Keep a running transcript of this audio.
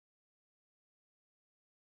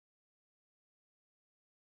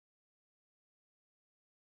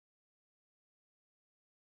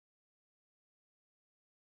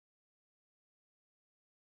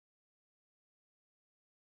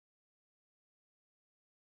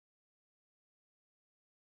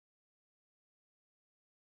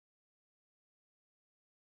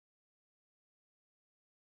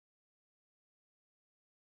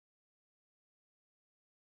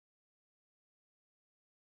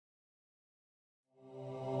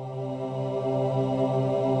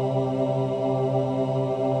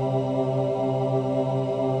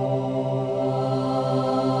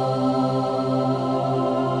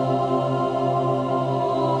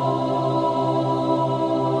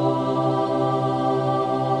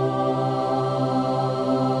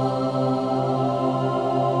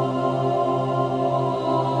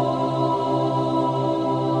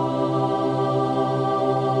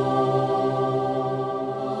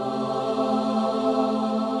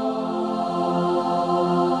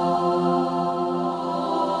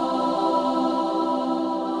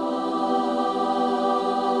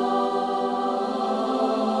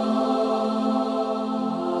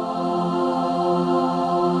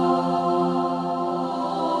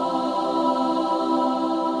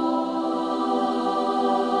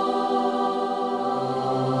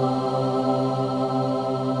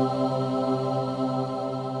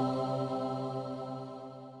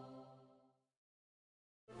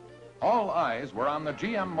All eyes were on the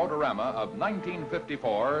GM Motorama of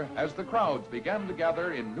 1954 as the crowds began to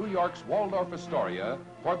gather in New York's Waldorf Astoria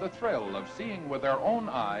for the thrill of seeing with their own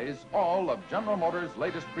eyes all of General Motors'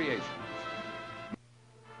 latest creations.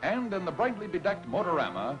 And in the brightly bedecked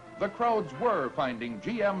Motorama, the crowds were finding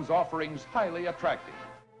GM's offerings highly attractive.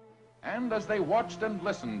 And as they watched and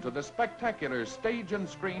listened to the spectacular stage and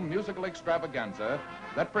screen musical extravaganza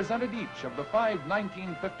that presented each of the 5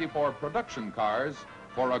 1954 production cars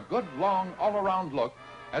for a good long all-around look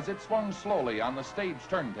as it swung slowly on the stage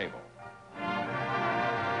turntable.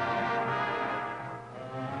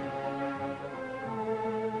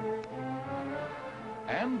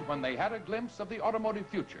 And when they had a glimpse of the automotive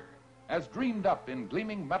future, as dreamed up in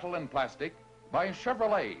gleaming metal and plastic by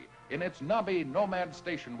Chevrolet in its knobby Nomad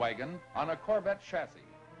station wagon on a Corvette chassis.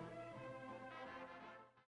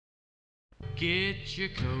 Get your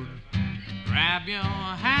coat, grab your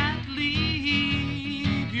hat,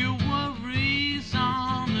 leave your worries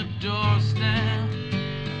on the doorstep.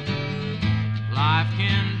 Life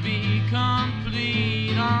can be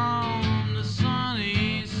complete on the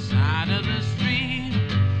sunny side of the street.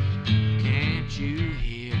 Can't you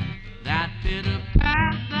hear that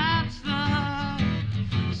pitter-pat? That's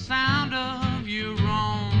the sound of your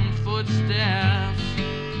own footsteps.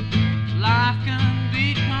 Life can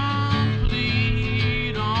be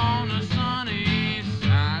complete on the sunny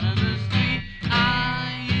side of the street.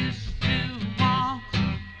 I used to walk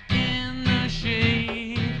in the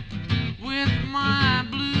shade with my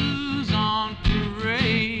blues on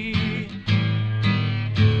parade.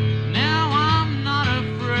 Now I'm not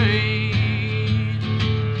afraid.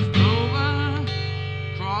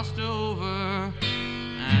 Crossed over,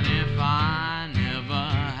 and if I never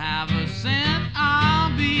have a cent,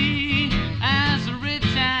 I'll be as rich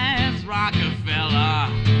as Rockefeller.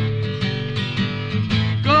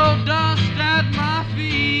 Gold dust at my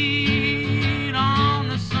feet on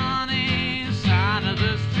the sunny side of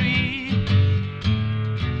the street.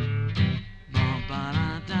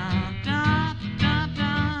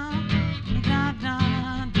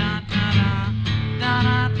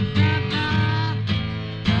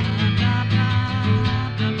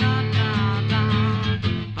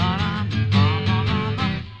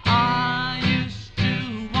 I used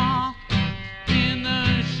to walk in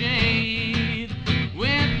the shade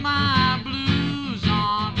with my blues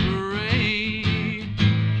on parade.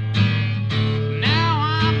 Now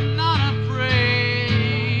I'm not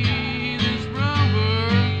afraid. This rover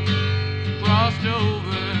crossed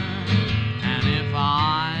over, and if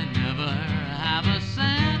I never have a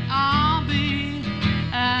cent, I'll be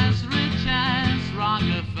as rich as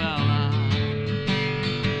Rockefeller.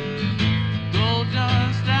 Gold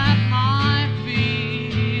dust at my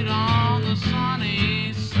feet on the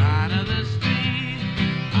sunny side of the street.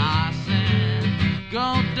 I said,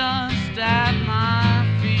 gold dust